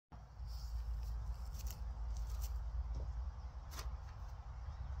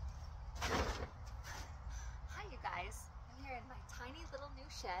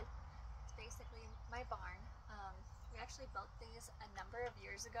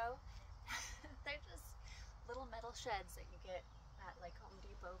years ago. They're just little metal sheds that you get at like Home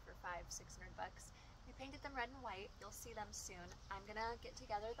Depot for $500–600 bucks. We painted them red and white. You'll see them soon. I'm gonna get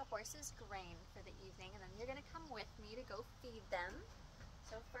together the horses' grain for the evening, and then you're gonna come with me to go feed them.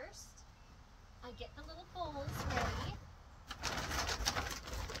 So first, I get the little bowls ready.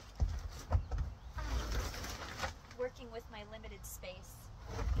 I'm working with my limited space,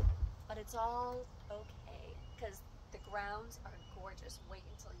 but it's all okay because the grounds are gorgeous. Wait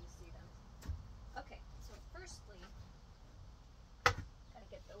until you see them. Okay, so firstly, gotta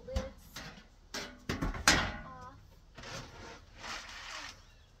get the lids off.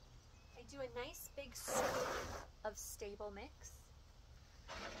 I do a nice big scoop of stable mix.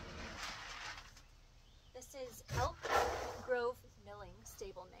 This is Elk Grove Milling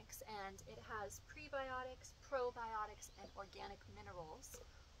Stable Mix, and it has prebiotics, probiotics, and organic minerals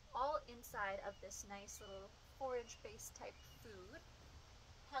all inside of this nice little forage-based type food,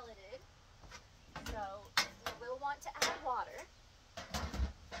 pelleted. So you will want to add water.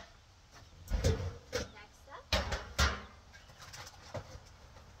 Next up,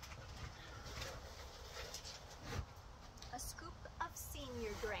 a scoop of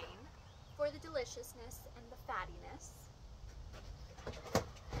senior grain for the deliciousness and the fattiness.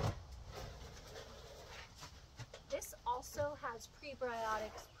 This also has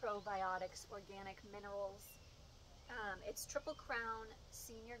prebiotics, probiotics, organic minerals. It's Triple Crown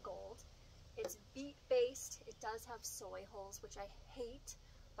Senior Gold. It's beet-based. It does have soy hulls, which I hate,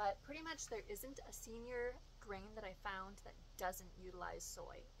 but pretty much there isn't a senior grain that I found that doesn't utilize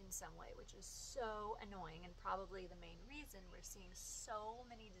soy in some way, which is so annoying and probably the main reason we're seeing so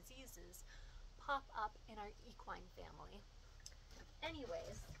many diseases pop up in our equine family.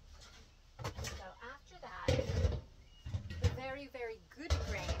 Anyways, so after that, the very, very good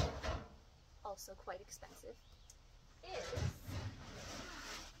grain, also quite expensive, is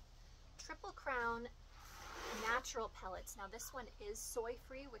Triple Crown Natural Pellets. Now this one is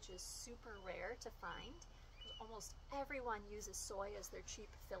soy-free, which is super rare to find. Almost everyone uses soy as their cheap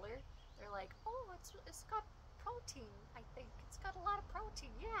filler. They're like, oh, it's got protein, I think. It's got a lot of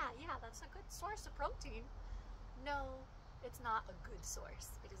protein. Yeah, that's a good source of protein. No, it's not a good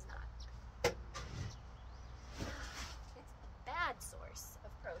source. It is not. It's a bad source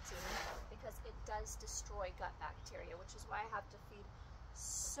of protein because it does destroy gut bacteria, which is why I have to feed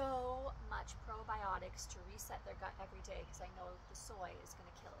so much probiotics to reset their gut every day, because I know the soy is going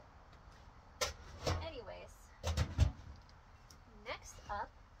to kill it. Anyways, next up,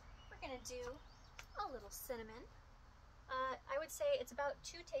 we're going to do a little cinnamon. I would say it's about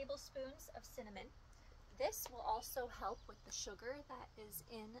 2 tablespoons of cinnamon. This will also help with the sugar that is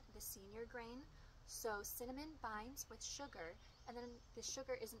in the senior grain. So cinnamon binds with sugar, and then the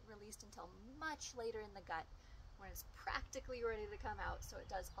sugar isn't released until much later in the gut, when it's practically ready to come out, so it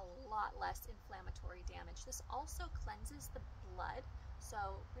does a lot less inflammatory damage. This also cleanses the blood,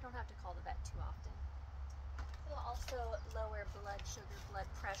 so we don't have to call the vet too often. It will also lower blood sugar, blood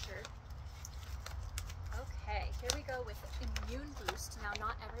pressure. Okay, here we go with Immune Boost. Now,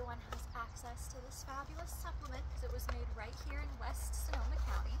 not everyone has access to this fabulous supplement because it was made right here in West Sonoma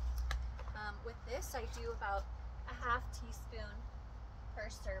County. With this, I do about a ½ teaspoon per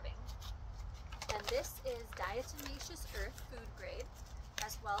serving. And this is diatomaceous earth food grade,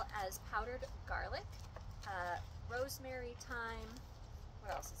 as well as powdered garlic, rosemary, thyme.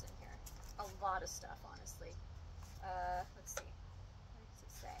 What else is in here? A lot of stuff, honestly. Let's see. What does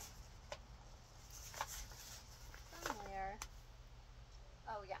it say? Somewhere.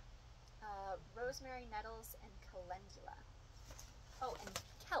 Oh yeah. Rosemary, nettles, and calendula. Oh, and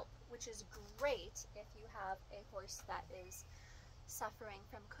kelp, which is great if you have a horse that is suffering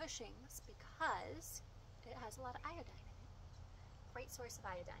from Cushing's, because it has a lot of iodine in it. Great source of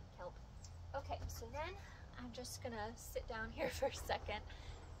iodine, kelp. Okay, so then I'm just gonna sit down here for a second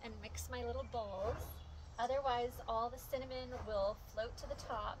and mix my little bowls. Otherwise, all the cinnamon will float to the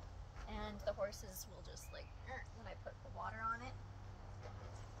top and the horses will just like, when I put the water on it.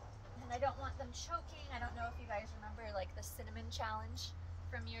 And I don't want them choking. I don't know if you guys remember like the cinnamon challenge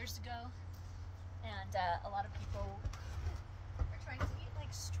from years ago. And a lot of people were trying to eat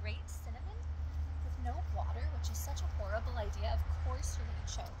like straight cinnamon with no water, which is such a horrible idea. Of course you're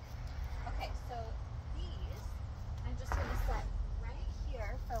gonna choke. Okay, so these I'm just gonna set right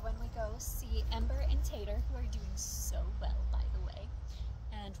here for when we go see Ember and Tater, who are doing so well, by the way.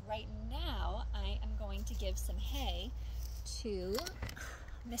 And right now I am going to give some hay to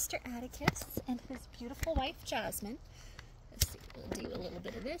Mr. Atticus and his beautiful wife Jasmine. Let's see, we'll do a little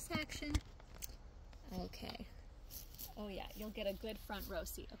bit of this action. Okay. Oh yeah, you'll get a good front row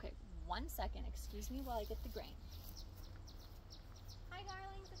seat. Okay, 1 second, excuse me while I get the grain. Hi,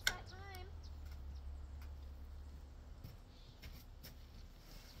 darling.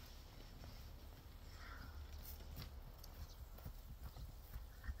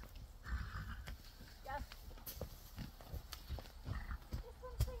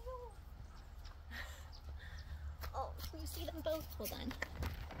 both. Hold on.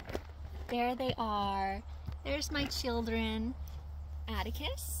 There they are. There's my children.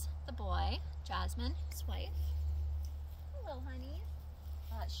 Atticus, the boy. Jasmine, his wife. Hello, honey.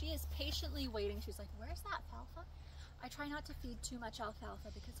 She is patiently waiting. She's like, where's that alfalfa? I try not to feed too much alfalfa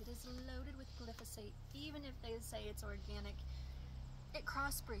because it is loaded with glyphosate. Even if they say it's organic, it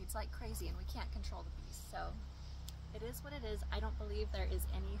crossbreeds like crazy and we can't control the bees. So it is what it is. I don't believe there is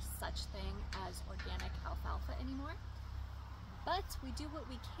any such thing as organic alfalfa anymore. But we do what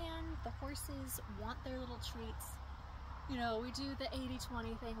we can. The horses want their little treats. You know, we do the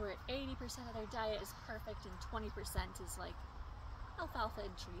 80-20 thing where 80% of their diet is perfect and 20% is like alfalfa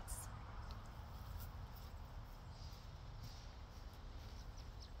and treats.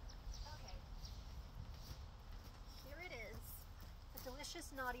 Okay, here it is, the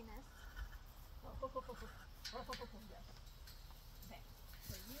delicious naughtiness. Okay,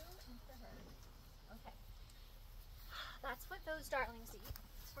 for you and for her. Okay, that's what those darlings eat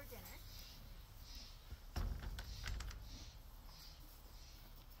for dinner.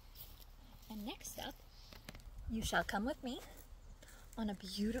 And next up, you shall come with me on a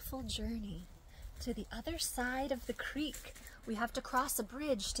beautiful journey to the other side of the creek. We have to cross a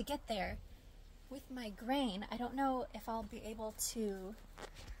bridge to get there. With my grain, I don't know if I'll be able to,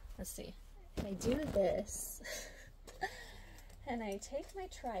 let's see, if I do this, and I take my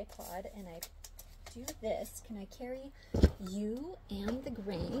tripod and I do this, can I carry you and the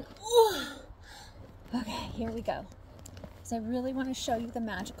grain? Oh! Okay, here we go. So I really want to show you the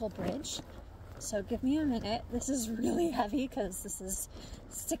magical bridge. So give me a minute. This is really heavy because this is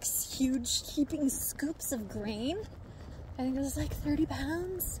 6 huge heaping scoops of grain. I think this is like 30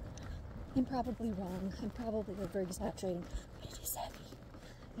 pounds. I'm probably wrong. I'm probably over-exaggerating, but it is heavy.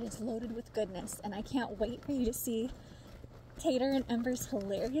 It is loaded with goodness, and I can't wait for you to see Tater and Ember's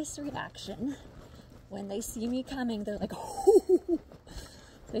hilarious reaction when they see me coming. They're like, "Ooh."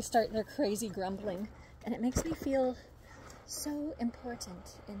 They start their crazy grumbling, and it makes me feel so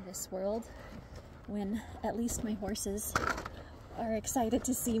important in this world when at least my horses are excited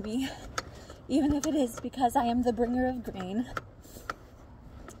to see me, even if it is because I am the bringer of grain.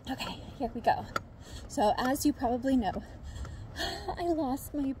 Okay, here we go. So as you probably know, I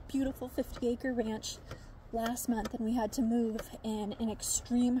lost my beautiful 50-acre ranch last month and we had to move in an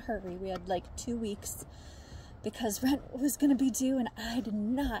extreme hurry. We had like 2 weeks because rent was going to be due and I did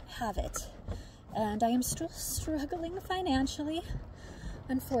not have it. And I am still struggling financially,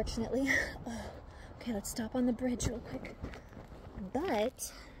 unfortunately. Okay, let's stop on the bridge real quick.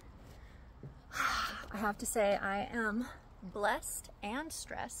 But I have to say I am blessed and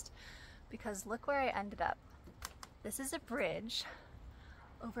stressed because look where I ended up. This is a bridge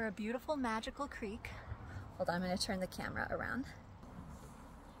over a beautiful magical creek. Hold on, I'm going to turn the camera around.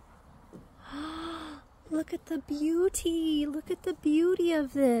 Look at the beauty. Look at the beauty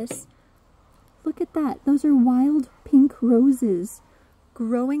of this. Look at that. Those are wild pink roses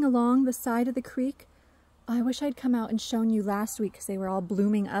growing along the side of the creek. I wish I'd come out and shown you last week because they were all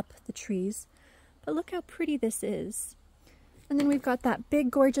blooming up the trees. But look how pretty this is. And then we've got that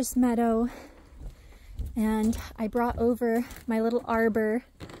big gorgeous meadow. And I brought over my little arbor,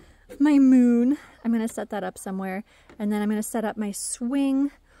 my moon. I'm going to set that up somewhere. And then I'm going to set up my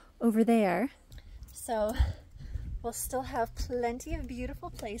swing over there. So we'll still have plenty of beautiful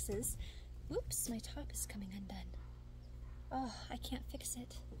places. Oops, my top is coming undone. Oh, I can't fix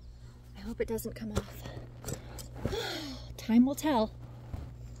it. I hope it doesn't come off. Time will tell.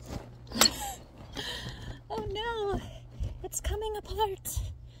 Oh no, it's coming apart.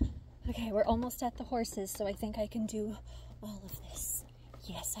 Okay, we're almost at the horses, so I think I can do all of this.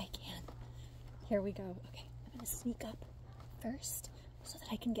 Yes, I can. Here we go. Okay, I'm gonna sneak up first so that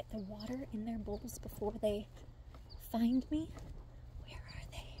I can get the water in their bowls before they find me. Where are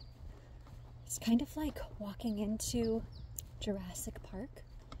they? It's kind of like walking into Jurassic Park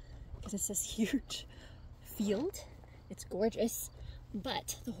because it's this huge field. It's gorgeous,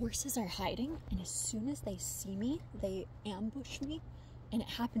 but the horses are hiding, and as soon as they see me, they ambush me, and it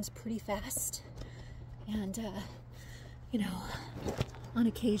happens pretty fast. And, you know, on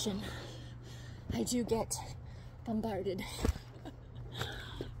occasion, I do get bombarded.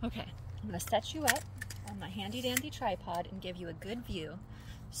 Okay, I'm gonna set you up on my handy dandy tripod and give you a good view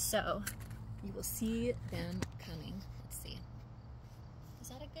so you will see them coming. Let's see. Is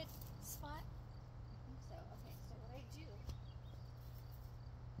that a good spot? I think so. Okay, so what I do...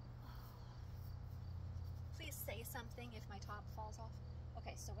 Please say something if my top falls off.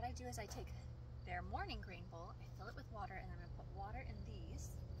 Okay, so what I do is I take their morning grain bowl, I fill it with water, and I'm going to put water in these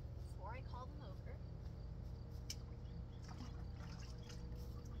before I call them over.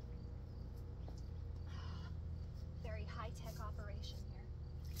 Very high high-tech operation here.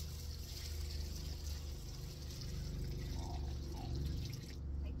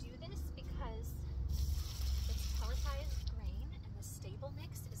 I do this because it's pelletized grain and the stable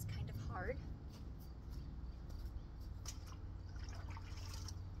mix is kind of hard.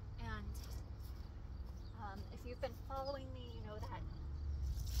 And if you've been following me, you know that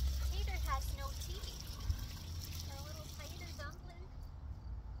Tater has no teeth. Our little Tater dumpling,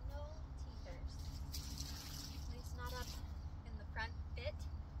 no teethers. At least not up in the front bit.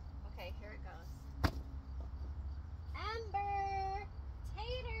 Okay, here it goes. Amber!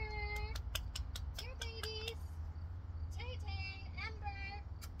 Tater! Here, babies! Tay-Tay, Amber!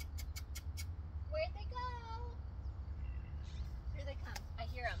 Where'd they go? Here they come. I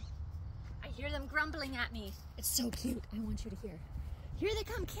hear them. I hear them grumbling at me. It's so cute. I want you to hear. Here they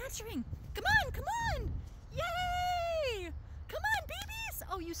come, cantering. Come on, come on. Yay! Come on, babies.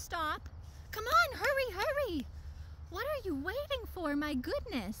 Oh, you stop. Come on, hurry, hurry. What are you waiting for? My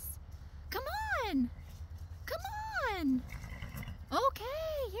goodness. Come on. Come on.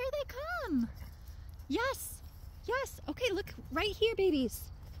 Okay, here they come. Yes, yes. Okay, look right here,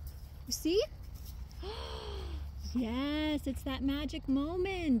 babies. You see? Yes, it's that magic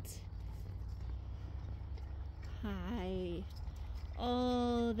moment. Hi.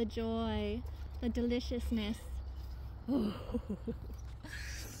 Oh, the joy, the deliciousness. Oh.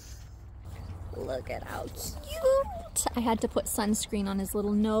 Look at how cute. I had to put sunscreen on his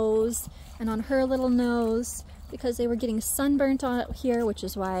little nose and on her little nose because they were getting sunburnt out here, which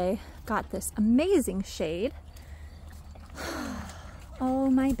is why I got this amazing shade. Oh,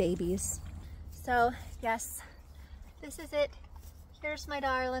 my babies. So, yes, this is it. Here's my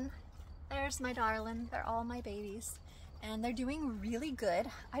darling. There's my darling. They're all my babies. And they're doing really good.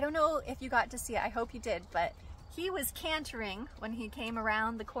 I don't know if you got to see it. I hope you did, but he was cantering when he came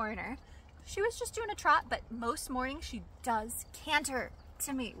around the corner. She was just doing a trot, but most mornings she does canter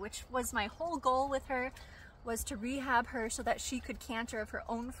to me, which was my whole goal with her, was to rehab her so that she could canter of her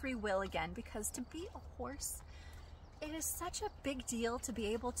own free will again, because to be a horse, it is such a big deal to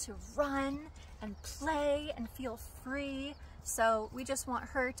be able to run and play and feel free. So we just want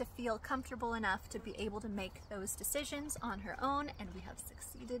her to feel comfortable enough to be able to make those decisions on her own, and we have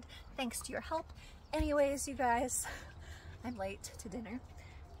succeeded thanks to your help. Anyways, you guys, I'm late to dinner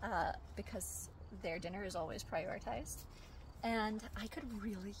because their dinner is always prioritized, and I could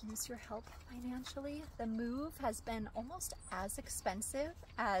really use your help financially. The move has been almost as expensive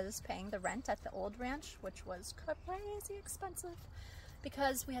as paying the rent at the old ranch, which was crazy expensive,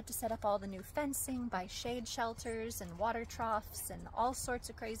 because we had to set up all the new fencing, buy shade shelters and water troughs and all sorts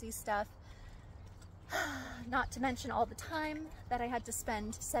of crazy stuff. Not to mention all the time that I had to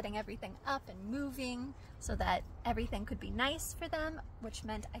spend setting everything up and moving so that everything could be nice for them, which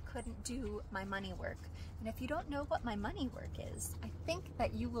meant I couldn't do my money work. And if you don't know what my money work is, I think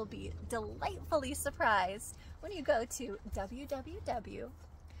that you will be delightfully surprised when you go to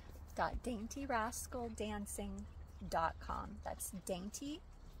www.daintyrascaldancing.com. That's Dainty,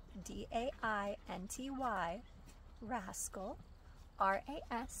 D-A-I-N-T-Y, Rascal,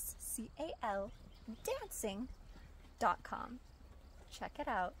 R-A-S-C-A-L, dancing.com. Check it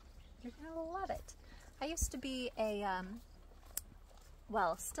out. You're gonna love it. I used to be a,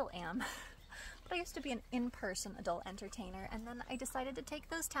 well, still am, but I used to be an in-person adult entertainer, and then I decided to take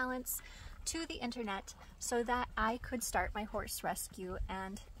those talents to the internet so that I could start my horse rescue,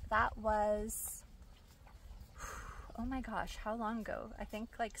 and that was, oh my gosh, how long ago? I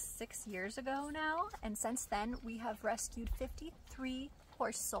think like 6 years ago now, and since then we have rescued 53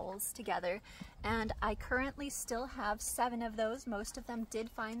 horse souls together, and I currently still have 7 of those. Most of them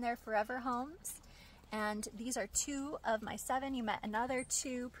did find their forever homes, and these are 2 of my 7. You met another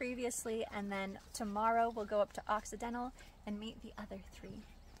 2 previously, and then tomorrow we'll go up to Occidental and meet the other 3.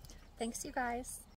 Thanks, you guys.